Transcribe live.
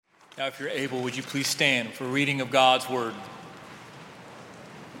Now, if you're able, would you please stand for reading of God's Word?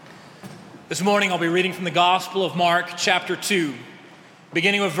 This morning, I'll be reading from the Gospel of Mark, chapter 2,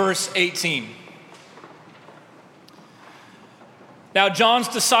 beginning with verse 18. Now, John's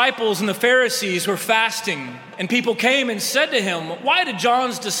disciples and the Pharisees were fasting, and people came and said to him, "Why did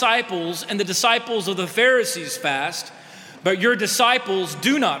John's disciples and the disciples of the Pharisees fast, but your disciples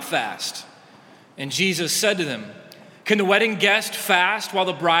do not fast?" And Jesus said to them, "Can the wedding guest fast while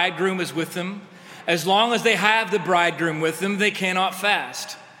the bridegroom is with them? As long as they have the bridegroom with them, they cannot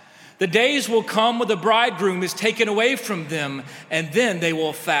fast. The days will come when the bridegroom is taken away from them, and then they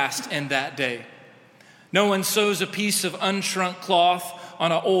will fast in that day. No one sews a piece of unshrunk cloth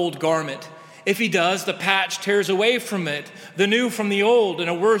on an old garment. If he does, the patch tears away from it, the new from the old, and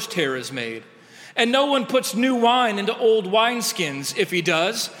a worse tear is made. And no one puts new wine into old wineskins. If he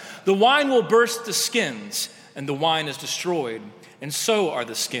does, the wine will burst the skins, and the wine is destroyed, and so are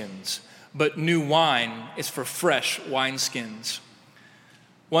the skins. But new wine is for fresh wineskins."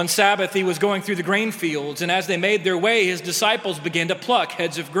 One Sabbath he was going through the grain fields, and as they made their way, his disciples began to pluck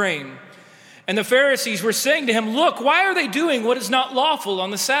heads of grain. And the Pharisees were saying to him, "Look, why are they doing what is not lawful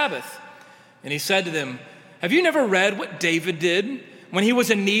on the Sabbath?" And he said to them, "Have you never read what David did when he was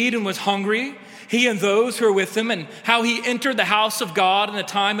in need and was hungry, he and those who were with him, and how he entered the house of God in the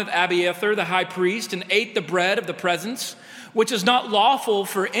time of Abiathar the high priest and ate the bread of the presence, which is not lawful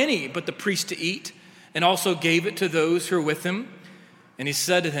for any but the priest to eat, and also gave it to those who were with him?" And he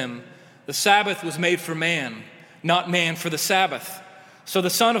said to him, "The Sabbath was made for man, not man for the Sabbath. So the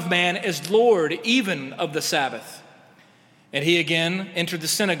Son of Man is Lord even of the Sabbath." And he again entered the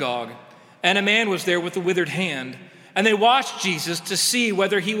synagogue, and a man was there with a withered hand. And they watched Jesus to see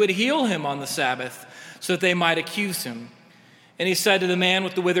whether he would heal him on the Sabbath, so that they might accuse him. And he said to the man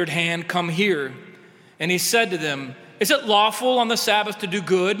with the withered hand, "Come here." And he said to them, "Is it lawful on the Sabbath to do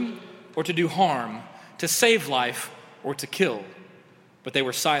good or to do harm, to save life or to kill?" But they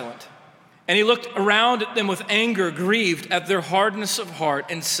were silent. And he looked around at them with anger, grieved at their hardness of heart,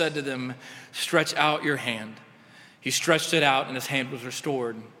 and said to them, "Stretch out your hand." He stretched it out, and his hand was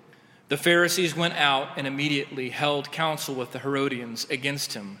restored. The Pharisees went out and immediately held counsel with the Herodians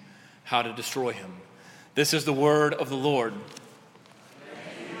against him, how to destroy him. This is the word of the Lord.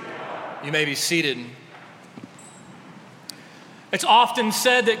 You may be seated. It's often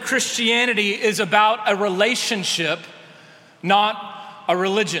said that Christianity is about a relationship, not a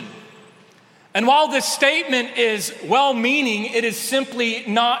religion. And while this statement is well-meaning, it is simply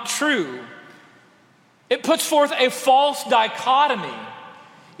not true. It puts forth a false dichotomy.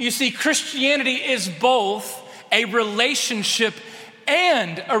 You see, Christianity is both a relationship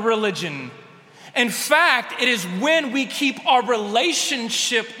and a religion. In fact, it is when we keep our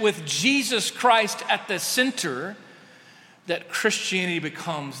relationship with Jesus Christ at the center that Christianity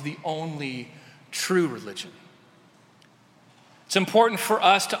becomes the only true religion. It's important for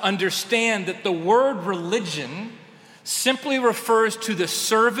us to understand that the word religion simply refers to the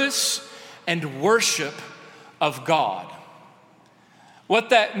service and worship of God. What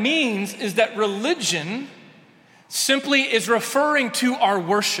that means is that religion simply is referring to our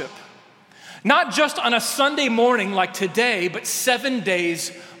worship, not just on a Sunday morning like today, but 7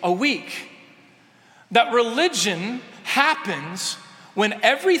 days a week. That religion happens when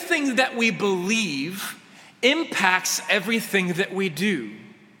everything that we believe impacts everything that we do.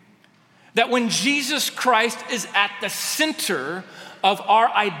 That when Jesus Christ is at the center of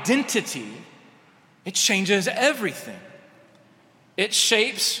our identity, it changes everything. It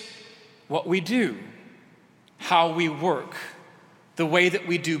shapes what we do, how we work, the way that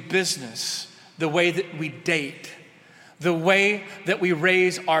we do business, the way that we date, the way that we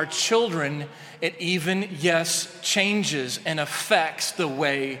raise our children. It even, yes, changes and affects the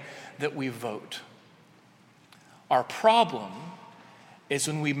way that we vote. Our problem is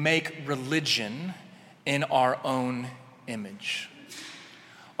when we make religion in our own image.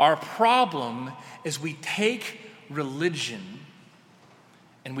 Our problem is we take religion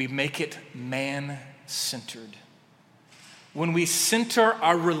and we make it man-centered. When we center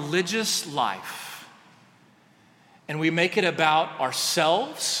our religious life and we make it about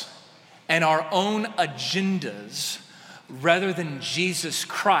ourselves and our own agendas rather than Jesus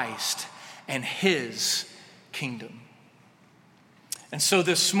Christ and his kingdom. And so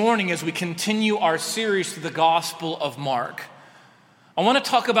this morning, as we continue our series through the Gospel of Mark, I want to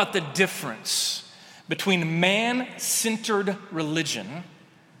talk about the difference between man-centered religion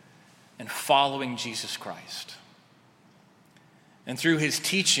and following Jesus Christ. And through his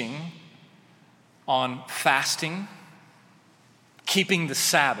teaching on fasting, keeping the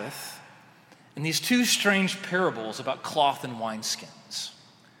Sabbath, and these two strange parables about cloth and wineskins,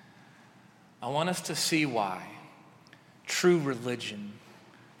 I want us to see why true religion,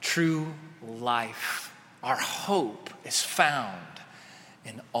 true life, our hope is found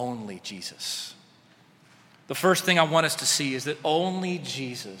in only Jesus. The first thing I want us to see is that only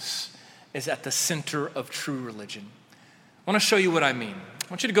Jesus is at the center of true religion. I want to show you what I mean. I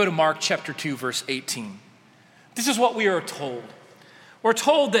want you to go to Mark chapter 2, verse 18. This is what we are told. We're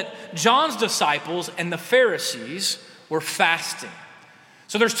told that John's disciples and the Pharisees were fasting.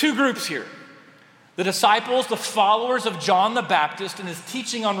 So there's two groups here. The disciples, the followers of John the Baptist and his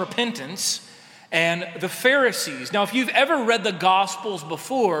teaching on repentance, and the Pharisees. Now, if you've ever read the Gospels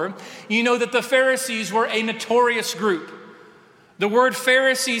before, you know that the Pharisees were a notorious group. The word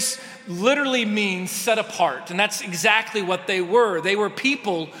Pharisees literally means set apart, and that's exactly what they were. They were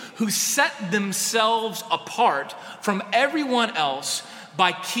people who set themselves apart from everyone else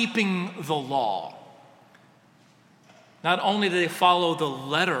by keeping the law. Not only did they follow the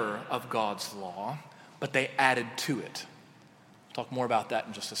letter of God's law, but they added to it. I'll talk more about that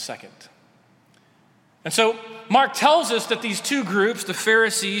in just a second. And so Mark tells us that these two groups, the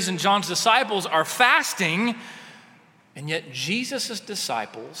Pharisees and John's disciples, are fasting, and yet Jesus'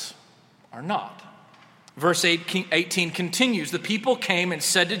 disciples are not. Verse 18 continues, the people came and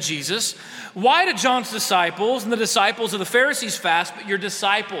said to Jesus, why did John's disciples and the disciples of the Pharisees fast, but your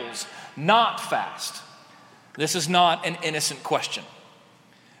disciples not fast? This is not an innocent question.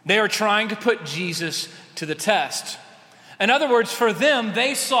 They are trying to put Jesus to the test. In other words, for them,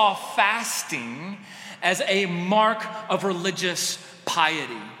 they saw fasting as a mark of religious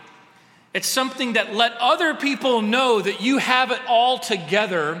piety. It's something that let other people know that you have it all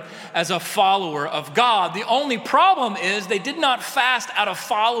together as a follower of God. The only problem is they did not fast out of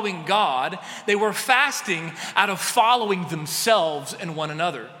following God. They were fasting out of following themselves and one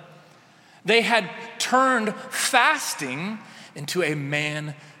another. They had turned fasting into a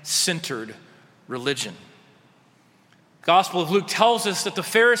man-centered religion. The Gospel of Luke tells us that the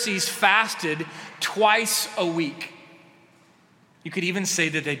Pharisees fasted twice a week. You could even say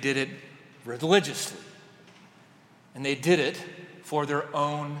that they did it religiously. And they did it for their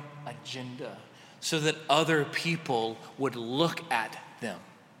own agenda, so that other people would look at them.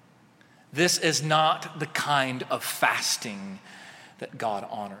 This is not the kind of fasting that God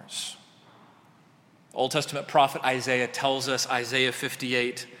honors. Old Testament prophet Isaiah tells us, Isaiah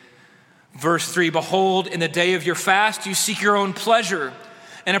 58, verse 3, behold, in the day of your fast, you seek your own pleasure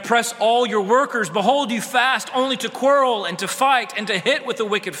and oppress all your workers. Behold, you fast only to quarrel and to fight and to hit with a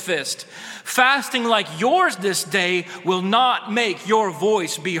wicked fist. Fasting like yours this day will not make your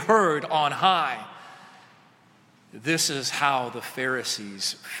voice be heard on high. This is how the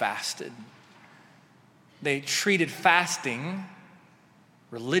Pharisees fasted. They treated fasting,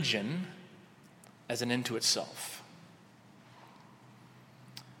 religion, as an end to itself.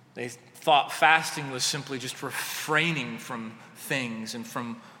 They thought fasting was simply just refraining from things and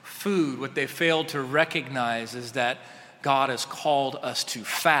from food. What they failed to recognize is that God has called us to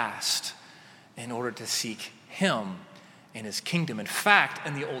fast in order to seek Him and His kingdom. In fact,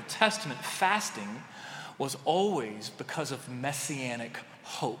 in the Old Testament, fasting was always because of messianic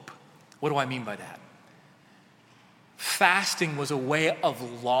hope. What do I mean by that? Fasting was a way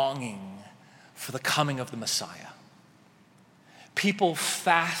of longing for the coming of the Messiah. People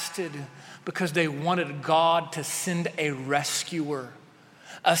fasted because they wanted God to send a rescuer,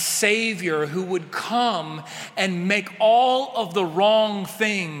 a savior who would come and make all of the wrong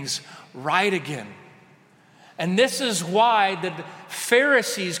things right again. And this is why the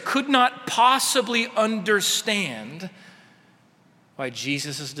Pharisees could not possibly understand why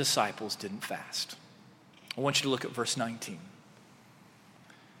Jesus' disciples didn't fast. I want you to look at verse 19.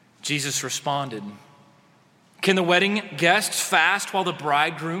 Jesus responded, can the wedding guests fast while the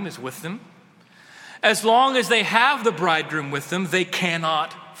bridegroom is with them? As long as they have the bridegroom with them, they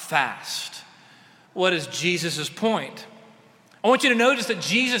cannot fast. What is Jesus' point? I want you to notice that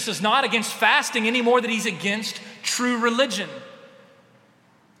Jesus is not against fasting any more than he's against true religion.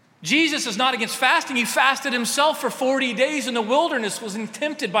 Jesus is not against fasting. He fasted himself for 40 days in the wilderness, was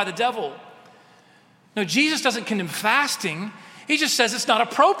tempted by the devil. No, Jesus doesn't condemn fasting. He just says it's not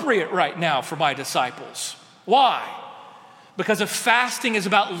appropriate right now for my disciples. Why? Because if fasting is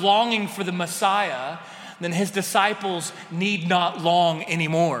about longing for the Messiah, then his disciples need not long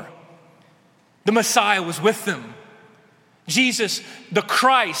anymore. The Messiah was with them. Jesus, the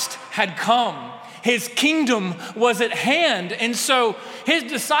Christ, had come. His kingdom was at hand. And so his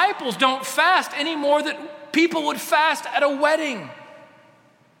disciples don't fast any more than people would fast at a wedding.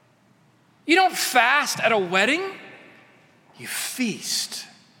 You don't fast at a wedding. You feast.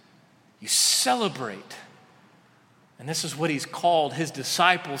 You celebrate. And this is what he's called his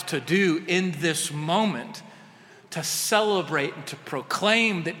disciples to do in this moment, to celebrate and to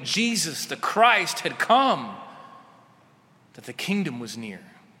proclaim that Jesus, the Christ, had come, that the kingdom was near.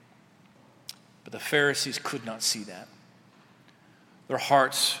 But the Pharisees could not see that. Their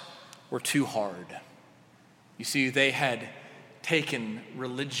hearts were too hard. You see, they had taken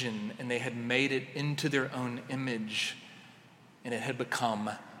religion and they had made it into their own image, and it had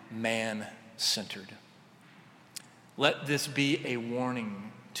become man-centered. Let this be a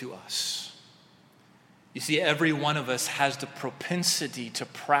warning to us. You see, every one of us has the propensity to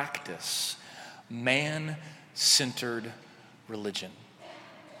practice man-centered religion.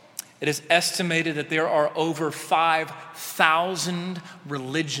 It is estimated that there are over 5,000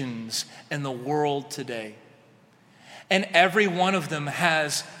 religions in the world today. And every one of them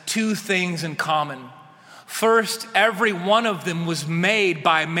has two things in common. First, every one of them was made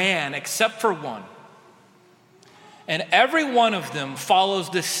by man except for one. And every one of them follows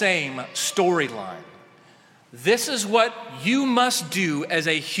the same storyline. This is what you must do as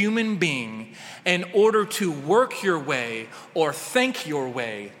a human being in order to work your way or think your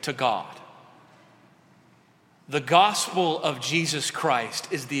way to God. The gospel of Jesus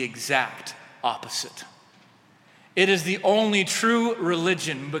Christ is the exact opposite. It is the only true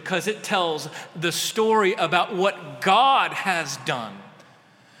religion because it tells the story about what God has done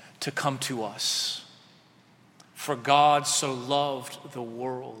to come to us. For God so loved the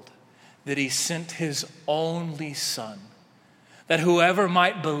world that he sent his only Son, that whoever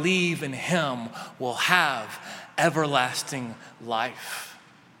might believe in him will have everlasting life.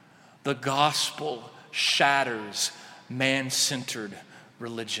 The gospel shatters man-centered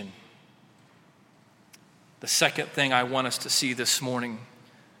religion. The second thing I want us to see this morning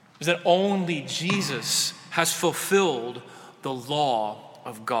is that only Jesus has fulfilled the law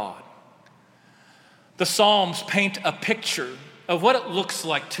of God. The Psalms paint a picture of what it looks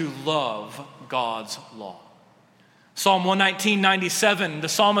like to love God's law. Psalm 119:97, the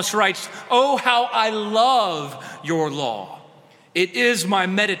psalmist writes, "Oh, how I love your law. It is my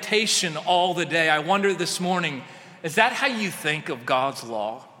meditation all the day." I wonder this morning, is that how you think of God's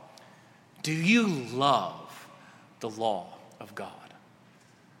law? Do you love the law of God?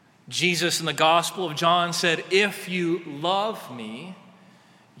 Jesus in the Gospel of John said, "If you love me,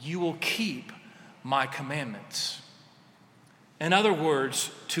 you will keep my commandments." In other words,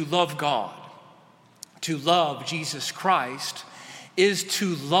 to love God, to love Jesus Christ, is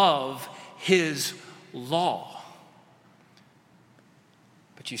to love his law.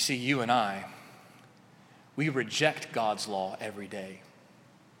 But you see, you and I, we reject God's law every day.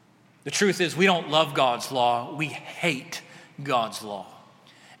 The truth is, we don't love God's law, we hate God's law.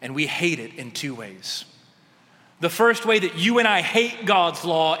 And we hate it in two ways. The first way that you and I hate God's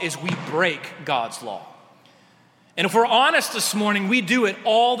law is we break God's law. And if we're honest this morning, we do it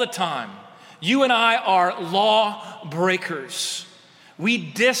all the time. You and I are law breakers. We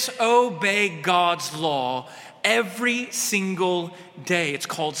disobey God's law every single day. It's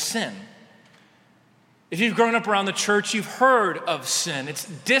called sin. If you've grown up around the church, you've heard of sin. It's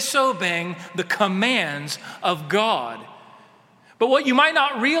disobeying the commands of God. But what you might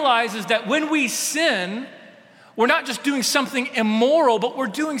not realize is that when we sin, we're not just doing something immoral, but we're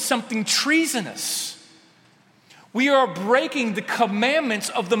doing something treasonous. We are breaking the commandments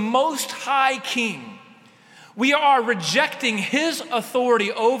of the Most High King. We are rejecting his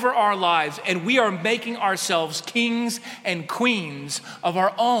authority over our lives, and we are making ourselves kings and queens of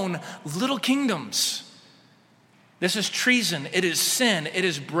our own little kingdoms. This is treason. It is sin. It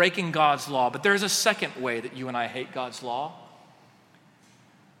is breaking God's law. But there's a second way that you and I hate God's law.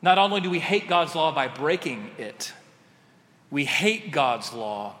 Not only do we hate God's law by breaking it, we hate God's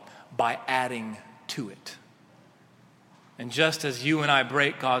law by adding to it. And just as you and I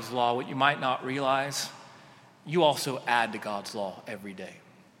break God's law, what you might not realize, you also add to God's law every day.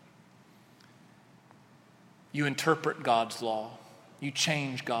 You interpret God's law. You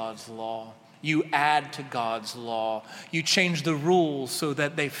change God's law. You add to God's law. You change the rules so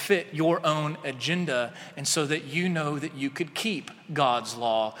that they fit your own agenda and so that you know that you could keep God's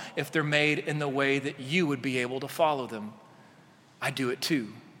law if they're made in the way that you would be able to follow them. I do it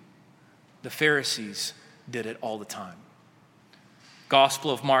too. The Pharisees did it all the time.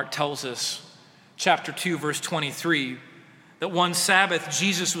 Gospel of Mark tells us, chapter 2, verse 23, that one Sabbath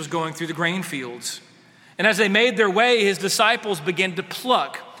Jesus was going through the grain fields. And as they made their way, his disciples began to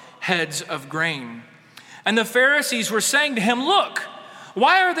pluck heads of grain. And the Pharisees were saying to him, "Look,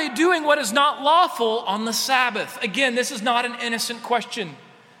 why are they doing what is not lawful on the Sabbath?" Again, this is not an innocent question.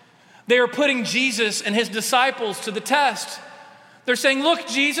 They are putting Jesus and his disciples to the test. They're saying, look,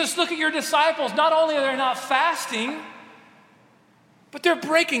 Jesus, look at your disciples. Not only are they not fasting, but they're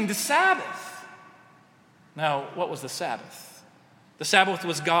breaking the Sabbath. Now, what was the Sabbath? The Sabbath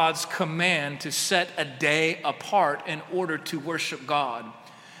was God's command to set a day apart in order to worship God,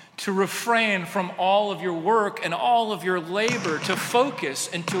 to refrain from all of your work and all of your labor, to focus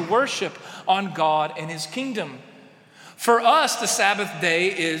and to worship on God and his kingdom. For us, the Sabbath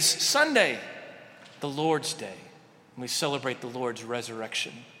day is Sunday, the Lord's day. We celebrate the Lord's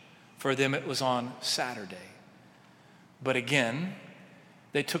resurrection. For them, it was on Saturday. But again,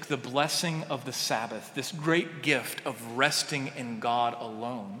 they took the blessing of the Sabbath, this great gift of resting in God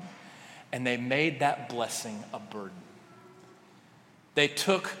alone, and they made that blessing a burden. They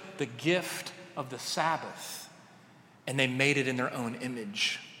took the gift of the Sabbath and they made it in their own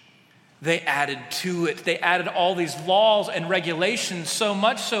image. They added to it. They added all these laws and regulations, so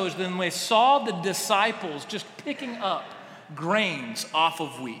much so as when they saw the disciples just picking up grains off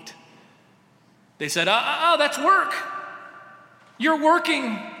of wheat, they said, that's work. You're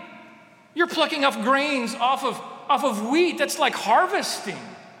working. You're plucking up grains off of wheat. That's like harvesting.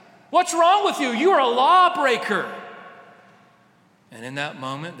 What's wrong with you? You are a lawbreaker. And in that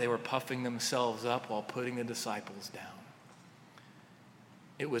moment, they were puffing themselves up while putting the disciples down.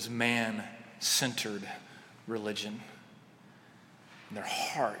 It was man-centered religion. And their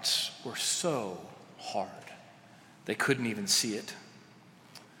hearts were so hard, they couldn't even see it.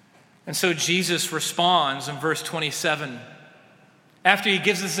 And so Jesus responds in verse 27. After he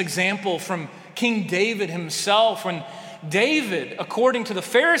gives this example from King David himself, when David, according to the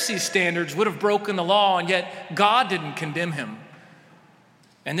Pharisees' standards, would have broken the law, and yet God didn't condemn him.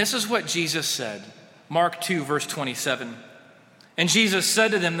 And this is what Jesus said, Mark 2, verse 27. And Jesus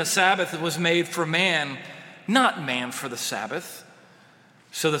said to them, the Sabbath was made for man, not man for the Sabbath.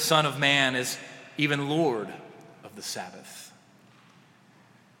 So the Son of Man is even Lord of the Sabbath.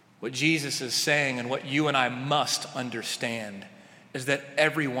 What Jesus is saying, and what you and I must understand, is that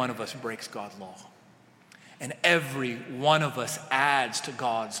every one of us breaks God's law. And every one of us adds to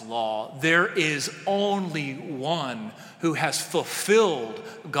God's law. There is only one who has fulfilled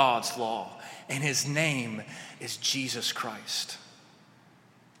God's law, and his name is Jesus Christ.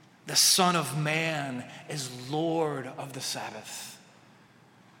 The Son of Man is Lord of the Sabbath.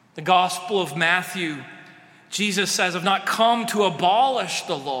 The Gospel of Matthew, Jesus says, I've not come to abolish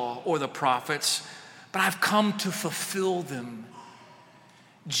the law or the prophets, but I've come to fulfill them.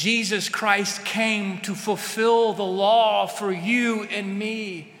 Jesus Christ came to fulfill the law for you and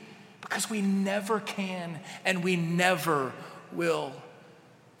me, because we never can and we never will.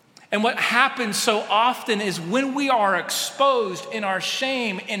 And what happens so often is when we are exposed in our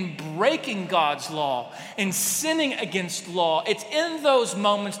shame in breaking God's law and sinning against law, it's in those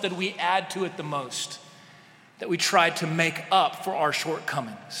moments that we add to it the most, that we try to make up for our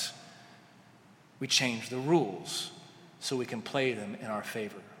shortcomings. We change the rules so we can play them in our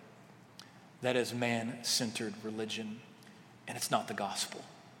favor. That is man-centered religion, and it's not the gospel.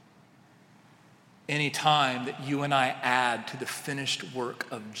 Any time that you and I add to the finished work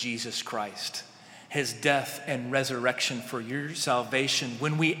of Jesus Christ, his death and resurrection for your salvation,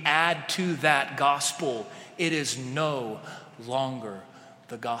 when we add to that gospel, it is no longer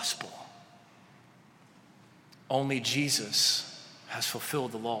the gospel. Only Jesus has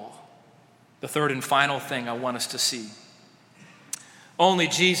fulfilled the law. The third and final thing I want us to see: only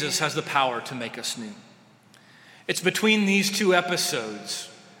Jesus has the power to make us new. It's between these two episodes,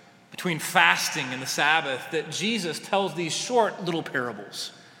 between fasting and the Sabbath, that Jesus tells these short little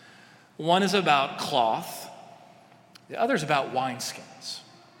parables. One is about cloth, the other is about wineskins.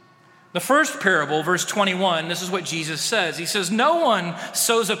 The first parable, verse 21, this is what Jesus says. He says, no one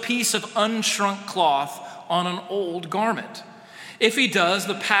sews a piece of unshrunk cloth on an old garment. If he does,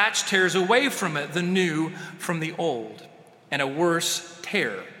 the patch tears away from it, the new from the old, and a worse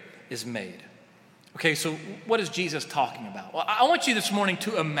tear is made. Okay, so what is Jesus talking about? Well, I want you this morning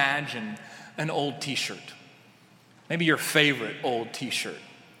to imagine an old t-shirt. Maybe your favorite old t-shirt.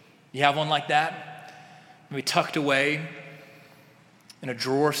 You have one like that? Maybe tucked away in a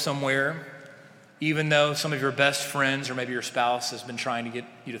drawer somewhere, even though some of your best friends or maybe your spouse has been trying to get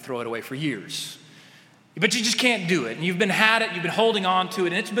you to throw it away for years. But you just can't do it. And you've been holding on to it,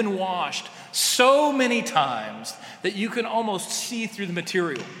 and it's been washed so many times that you can almost see through the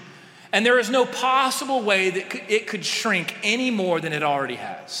material. And there is no possible way that it could shrink any more than it already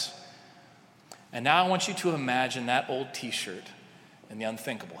has. And now I want you to imagine that old t-shirt, and the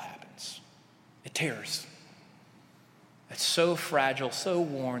unthinkable happens. It tears. It's so fragile, so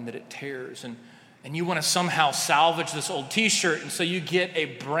worn that it tears. And you want to somehow salvage this old t-shirt, and so you get a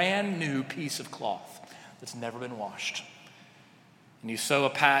brand new piece of cloth that's never been washed. and you sew a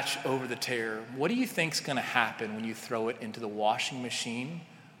patch over the tear, what do you think's going to happen when you throw it into the washing machine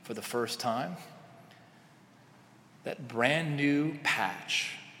for the first time? That brand new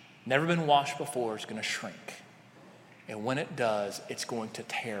patch, never been washed before, is going to shrink. And when it does, it's going to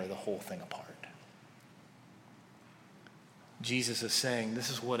tear the whole thing apart. Jesus is saying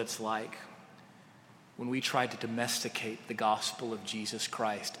this is what it's like when we try to domesticate the gospel of Jesus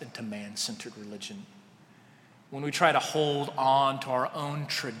Christ into man-centered religion. When we try to hold on to our own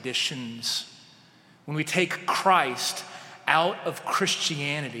traditions. When we take Christ out of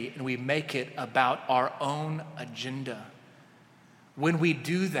Christianity and we make it about our own agenda. When we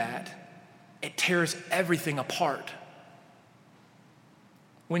do that, it tears everything apart.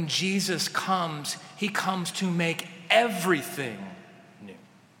 When Jesus comes, he comes to make everything new.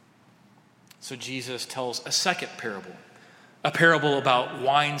 So Jesus tells a second parable, a parable about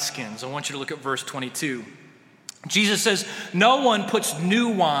wineskins. I want you to look at verse 22. Jesus says, "No one puts new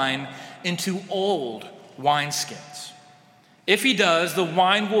wine into old wineskins. If he does, the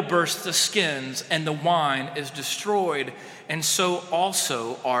wine will burst the skins, and the wine is destroyed, and so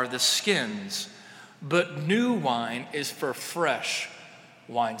also are the skins. But new wine is for fresh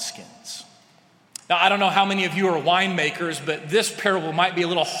wineskins." Now, I don't know how many of you are winemakers, but this parable might be a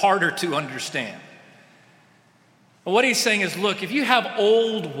little harder to understand. But what he's saying is, look, if you have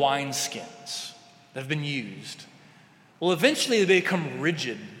old wineskins that have been used, well, eventually they become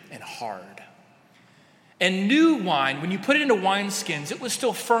rigid and hard. And new wine, when you put it into wineskins, it was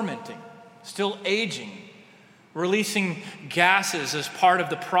still fermenting, still aging, releasing gases as part of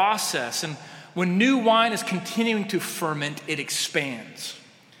the process. And when new wine is continuing to ferment, it expands.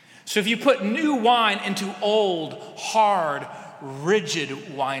 So if you put new wine into old, hard, rigid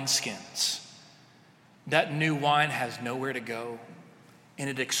wineskins, that new wine has nowhere to go, and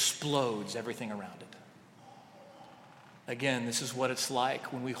it explodes everything around it. Again, this is what it's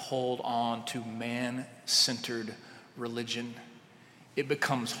like when we hold on to man-centered religion. It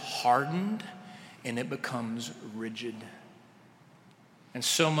becomes hardened and it becomes rigid. And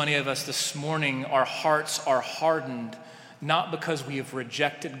so many of us this morning, our hearts are hardened, not because we have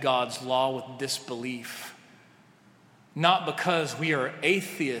rejected God's law with disbelief, not because we are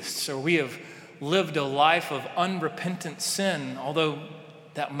atheists or we have lived a life of unrepentant sin, although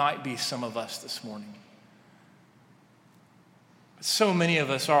that might be some of us this morning. So many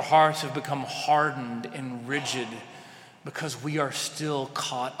of us, our hearts have become hardened and rigid because we are still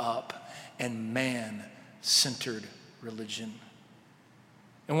caught up in man-centered religion.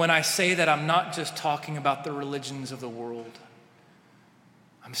 And when I say that, I'm not just talking about the religions of the world.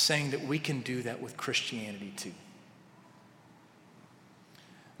 I'm saying that we can do that with Christianity too.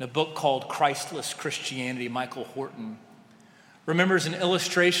 In a book called Christless Christianity, Michael Horton remembers an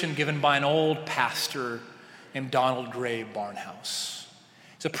illustration given by an old pastor named Donald Gray Barnhouse.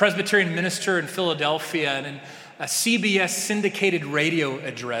 He's a Presbyterian minister in Philadelphia, and in a CBS syndicated radio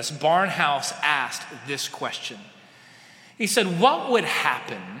address, Barnhouse asked this question. He said, "What would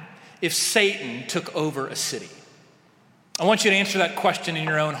happen if Satan took over a city?" I want you to answer that question in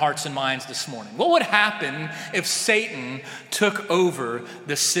your own hearts and minds this morning. What would happen if Satan took over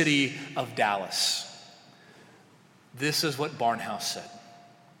the city of Dallas? This is what Barnhouse said.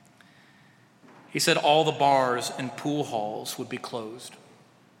 He said all the bars and pool halls would be closed.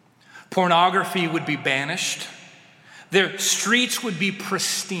 Pornography would be banished. Their streets would be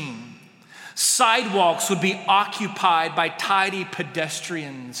pristine. Sidewalks would be occupied by tidy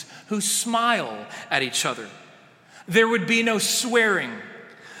pedestrians who smile at each other. There would be no swearing.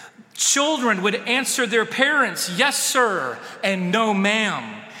 Children would answer their parents, "Yes, sir," and "No,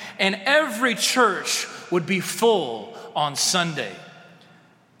 ma'am." And every church would be full on Sunday,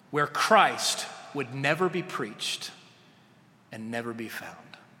 where Christ would never be preached and never be found.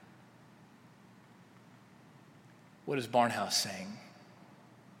 What is Barnhouse saying?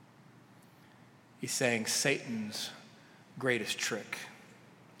 He's saying Satan's greatest trick,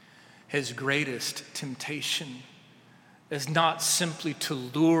 his greatest temptation, is not simply to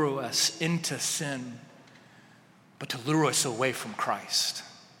lure us into sin, but to lure us away from Christ.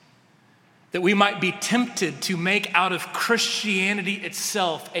 That we might be tempted to make out of Christianity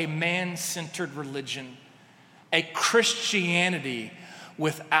itself a man-centered religion, a Christianity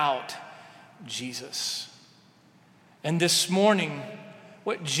without Jesus. And this morning,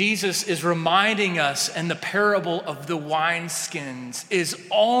 what Jesus is reminding us in the parable of the wineskins is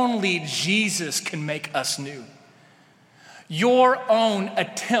only Jesus can make us new. Your own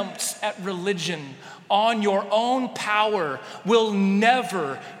attempts at religion on your own power will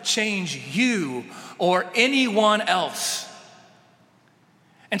never change you or anyone else.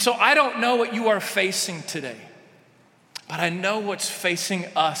 And so I don't know what you are facing today, But I know what's facing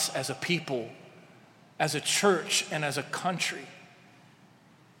us as a people, as a church, and as a country.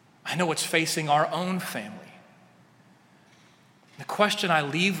 I know what's facing our own family. The question I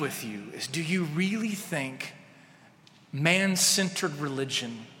leave with you is, do you really think man-centered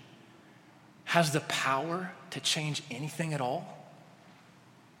religion has the power to change anything at all?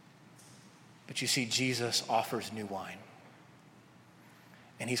 But you see, Jesus offers new wine.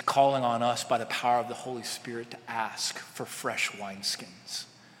 And he's calling on us by the power of the Holy Spirit to ask for fresh wineskins.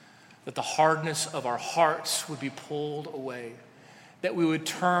 That the hardness of our hearts would be pulled away. That we would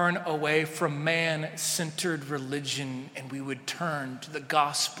turn away from man-centered religion and we would turn to the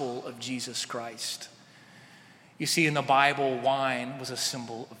gospel of Jesus Christ. You see, in the Bible, wine was a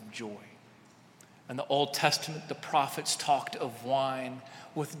symbol of joy. In the Old Testament, the prophets talked of wine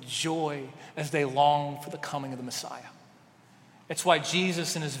with joy as they longed for the coming of the Messiah. It's why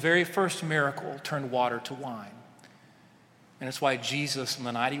Jesus, in his very first miracle, turned water to wine. And it's why Jesus, on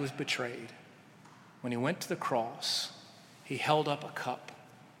the night he was betrayed, when he went to the cross, he held up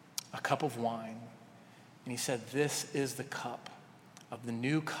a cup of wine, and he said, "This is the cup of the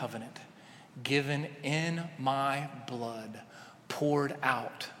new covenant, given in my blood, poured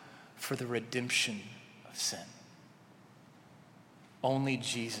out for the redemption of sin." Only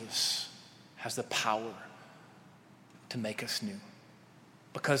Jesus has the power to make us new,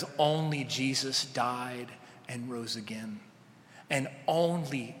 because only Jesus died and rose again, and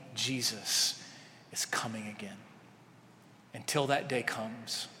only Jesus is coming again. Until that day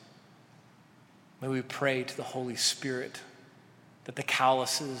comes, may we pray to the Holy Spirit that the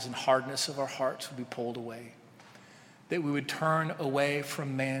calluses and hardness of our hearts would be pulled away, that we would turn away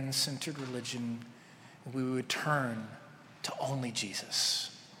from man-centered religion, and we would turn to only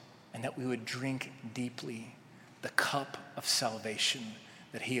Jesus, and that we would drink deeply the cup of salvation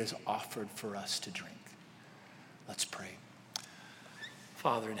that he has offered for us to drink. Let's pray.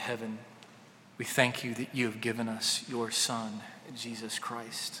 Father in heaven, we thank you that you have given us your Son, Jesus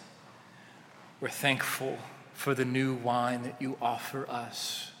Christ. We're thankful for the new wine that you offer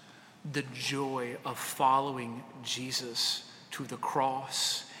us, the joy of following Jesus to the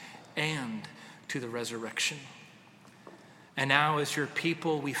cross and to the resurrection. And now as your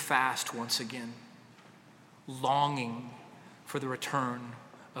people, we fast once again, longing for the return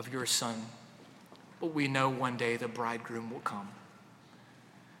of your Son. But we know one day the bridegroom will come.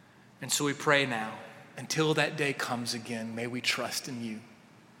 And so we pray now, until that day comes again, may we trust in you.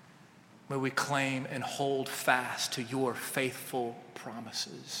 May we claim and hold fast to your faithful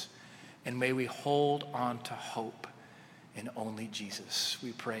promises. And may we hold on to hope in only Jesus.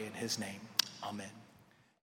 We pray in his name. Amen.